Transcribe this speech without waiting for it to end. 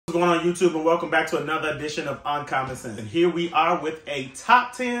What's going on YouTube, and welcome back to another edition of Uncommon Scentz. And here we are with a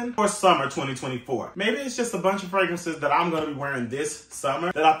top 10 for summer 2024. Maybe it's just a bunch of fragrances that I'm going to be wearing this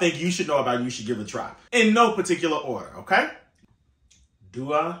summer that I think you should know about and you should give it a try. In no particular order, okay?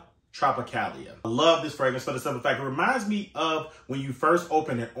 Dua Tropicalia. I love this fragrance for the simple fact it reminds me of when you first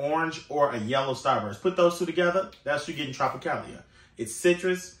open an orange or a yellow Starburst. Put those two together, that's you getting Tropicalia. It's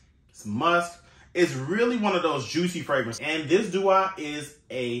citrus, it's musk. It's really one of those juicy fragrances. And this Dua is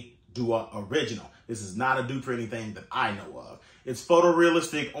a Dua original. This is not a dupe for anything that I know of. It's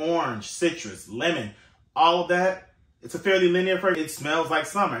photorealistic orange, citrus, lemon, all of that. It's a fairly linear fragrance. It smells like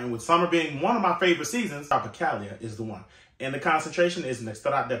summer. And with summer being one of my favorite seasons, Tropicalia is the one. And the concentration is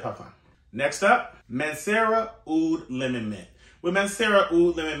N'Extrait de Parfum. Next up, Mancera Oud Lemon Mint. With Mancera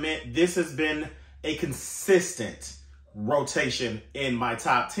Oud Lemon Mint, this has been a consistent rotation in my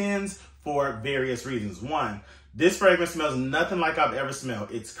top 10s for various reasons. One, this fragrance smells nothing like I've ever smelled.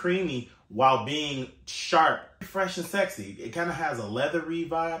 It's creamy while being sharp, fresh, and sexy. It kind of has a leathery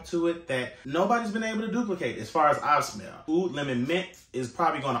vibe to it that nobody's been able to duplicate as far as I've smelled. Oud Lemon Mint is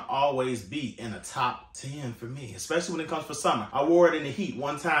probably going to always be in a top 10 for me, especially when it comes for summer. I wore it in the heat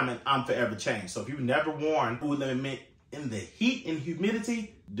one time and I'm forever changed. So if you've never worn Oud Lemon Mint in the heat and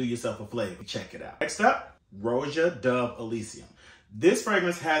humidity, do yourself a flavor. Check it out. Next up, Roja Dove Elysium. This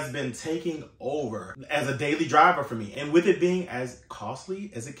fragrance has been taking over as a daily driver for me. And with it being as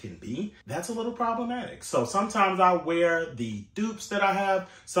costly as it can be, that's a little problematic. So sometimes I wear the dupes that I have.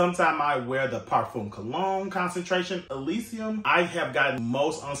 Sometimes I wear the Parfum Cologne concentration. Elysium, I have gotten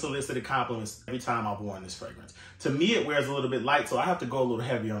most unsolicited compliments every time I've worn this fragrance. To me, it wears a little bit light, so I have to go a little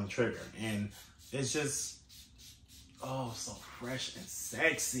heavier on the trigger. And it's just, oh, so fresh and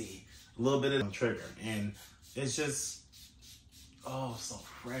sexy. A little bit of the trigger. And it's just, oh, so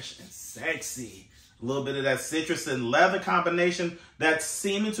fresh and sexy. A little bit of that citrus and leather combination that's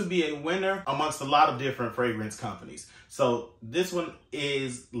seeming to be a winner amongst a lot of different fragrance companies. So this one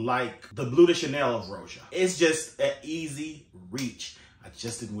is like the Bleu de Chanel of Roja. It's just an easy reach. I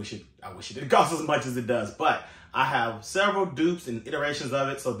just didn't wish it, I wish it didn't cost as much as it does, but I have several dupes and iterations of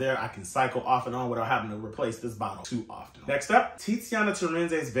it, so there I can cycle off and on without having to replace this bottle too often. Next up, Tiziana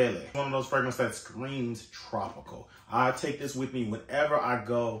Terenzi's Vele. One of those fragrances that screams tropical. I take this with me whenever I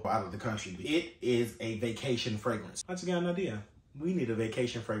go out of the country. It is a vacation fragrance. I just got an idea. We need a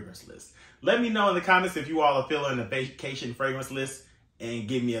vacation fragrance list. Let me know in the comments if you all are feeling a vacation fragrance list, and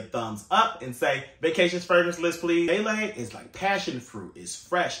give me a thumbs up and say, vacation fragrance list, please. Vele is like passion fruit. It's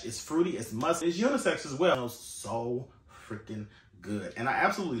fresh, it's fruity, it's musky, it's unisex as well. It smells so freaking good. And I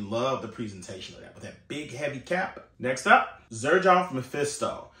absolutely love the presentation of that with that big heavy cap. Next up, Xerjoff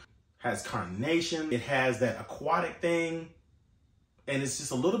Mephisto. Has carnation, it has that aquatic thing, and it's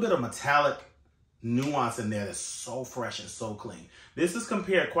just a little bit of metallic nuance in there that's so fresh and so clean. This is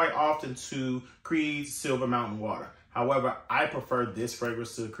compared quite often to Creed's Silver Mountain Water. However, I prefer this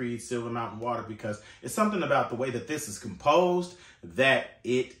fragrance to Creed's Silver Mountain Water because it's something about the way that this is composed that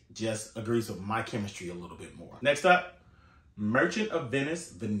it just agrees with my chemistry a little bit more. Next up, Merchant of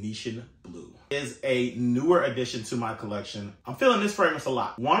Venice Venetian Blue is a newer addition to my collection. I'm feeling this fragrance a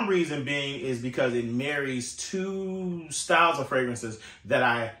lot. One reason being is because it marries two styles of fragrances that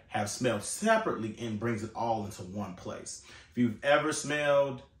I have smelled separately and brings it all into one place. If you've ever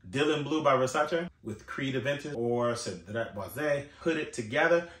smelled Dylan Blue by Versace with Creed Aventus or Cedrat Boise, put it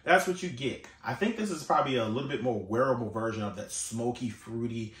together, that's what you get. I think this is probably a little bit more wearable version of that smoky,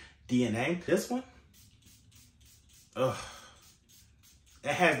 fruity DNA. This one, ugh.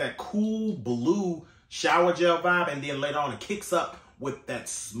 It has that cool blue shower gel vibe, and then later on it kicks up with that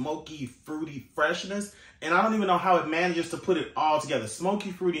smoky, fruity freshness. And I don't even know how it manages to put it all together. Smoky,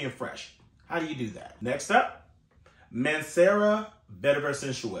 fruity, and fresh. How do you do that? Next up, Mancera Vetiver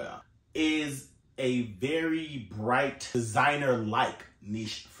Sensuelle is a very bright, designer-like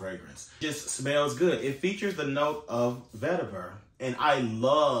niche fragrance. Just smells good. It features the note of vetiver, and I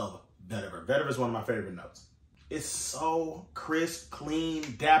love vetiver. Vetiver is one of my favorite notes. It's so crisp,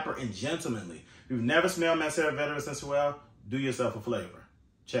 clean, dapper, and gentlemanly. If you've never smelled Mancera Vetiver Sensuelle, do yourself a flavor.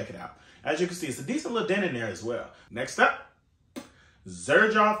 Check it out. As you can see, it's a decent little dent in there as well. Next up,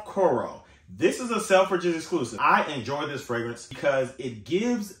 Xerjoff Coral. This is a Selfridges exclusive. I enjoy this fragrance because it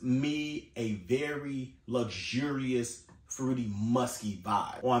gives me a very luxurious, fruity, musky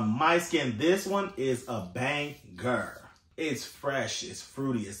vibe. On my skin, this one is a banger. It's fresh, it's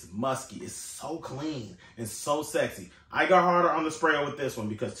fruity, it's musky, it's so clean, and so sexy. I got harder on the sprayer with this one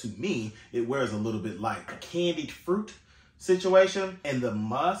because to me, it wears a little bit like a candied fruit situation and the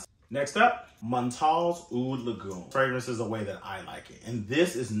musk. Next up, Montal's Oud Lagoon. Fragrance is the way that I like it, and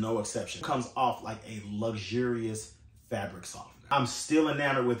this is no exception. It comes off like a luxurious fabric softener. I'm still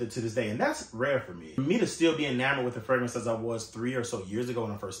enamored with it to this day, and that's rare for me. For me to still be enamored with the fragrance as I was 3 or so years ago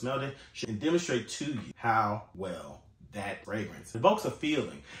when I first smelled it should demonstrate to you how well that fragrance evokes a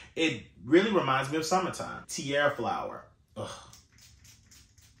feeling. It really reminds me of summertime. Tiara flower. Ugh.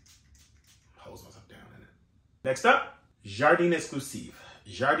 Holds myself down in it. Next up, Jardin Exclusive.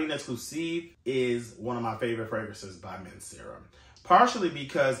 Jardin Exclusive is one of my favorite fragrances by Men's Serum. Partially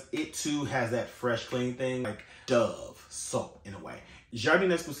because it too has that fresh, clean thing, like Dove soap in a way.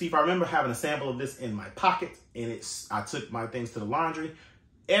 Jardin Exclusive, I remember having a sample of this in my pocket, and I took my things to the laundry.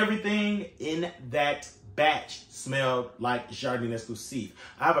 Everything in that batch smelled like Jardin Exclusive.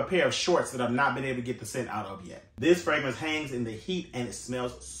 I have a pair of shorts that I've not been able to get the scent out of yet. This fragrance hangs in the heat, and it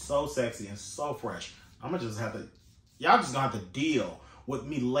smells so sexy and so fresh. Y'all just gonna have to deal with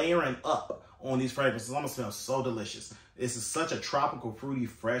me layering up on these fragrances. I'm gonna smell so delicious. This is such a tropical, fruity,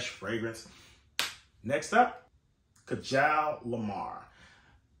 fresh fragrance. Next up, Kajal Lamar.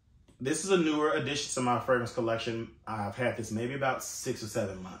 This is a newer addition to my fragrance collection. I've had this maybe about 6 or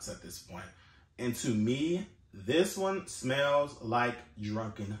 7 months at this point. And to me, this one smells like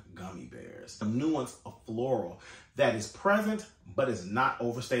drunken gummy bears. A nuance of floral that is present, but is not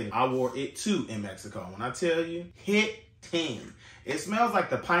overstated. I wore it too in Mexico. When I tell you, hit 10. It smells like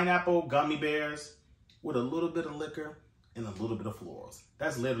the pineapple gummy bears with a little bit of liquor and a little bit of florals.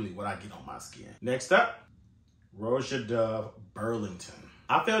 That's literally what I get on my skin. Next up, Roja Dove Burlington.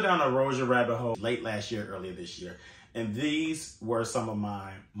 I fell down a Roja rabbit hole late last year, earlier this year, and these were some of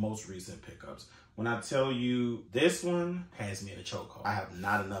my most recent pickups. When I tell you, this one has me in a chokehold. I have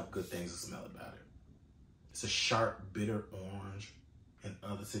not enough good things to smell about it. It's a sharp, bitter orange and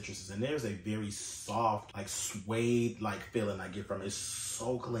other citruses, and there's a very soft, like suede-like feeling I get from it. It's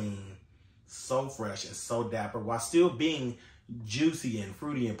so clean, so fresh, and so dapper, while still being juicy and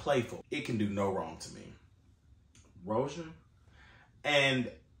fruity and playful. It can do no wrong to me. Roja.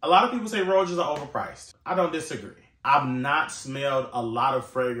 And a lot of people say Rojas are overpriced. I don't disagree. I've not smelled a lot of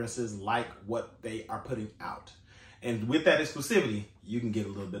fragrances like what they are putting out. And with that exclusivity, you can get a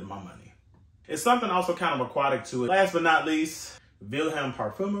little bit of my money. It's something also kind of aquatic to it. Last but not least, Wilhelm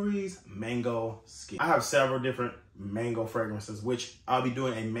Parfumeries Mango Skin. I have several different mango fragrances, which I'll be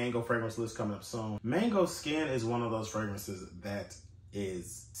doing a mango fragrance list coming up soon. Mango Skin is one of those fragrances that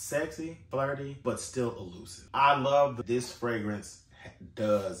is sexy, flirty, but still elusive. I love that this fragrance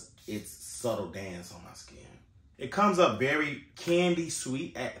does its subtle dance on my skin. It comes up very candy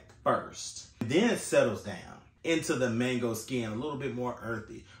sweet at first. Then it settles down into the mango skin, a little bit more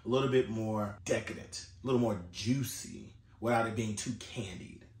earthy, a little bit more decadent, a little more juicy without it being too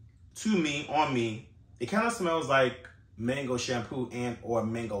candied. To me, on me, it kind of smells like mango shampoo and or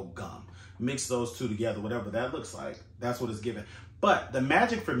mango gum. Mix those two together, whatever that looks like, that's what it's given. But the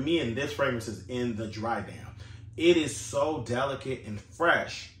magic for me in this fragrance is in the dry down. It is so delicate and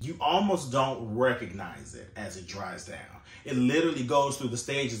fresh, you almost don't recognize it as it dries down. It literally goes through the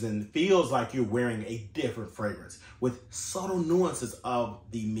stages and feels like you're wearing a different fragrance with subtle nuances of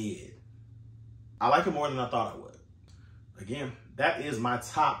the mid. I like it more than I thought I would. Again, that is my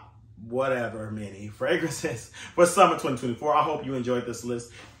top whatever many fragrances for summer 2024. I hope you enjoyed this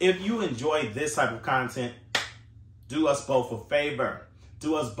list. If you enjoyed this type of content, do us both a favor.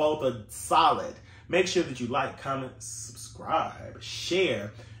 Do us both a solid. Make sure that you like, comment, subscribe,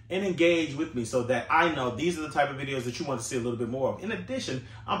 share, and engage with me so that I know these are the type of videos that you want to see a little bit more of. In addition,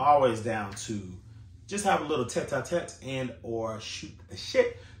 I'm always down to just have a little tete-a-tete and or shoot the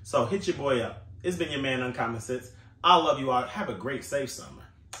shit. So hit your boy up. It's been your man, Uncommon Scentz. I love you all. Have a great, safe summer.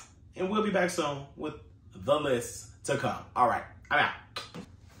 And we'll be back soon with the list to come. All right, I'm out.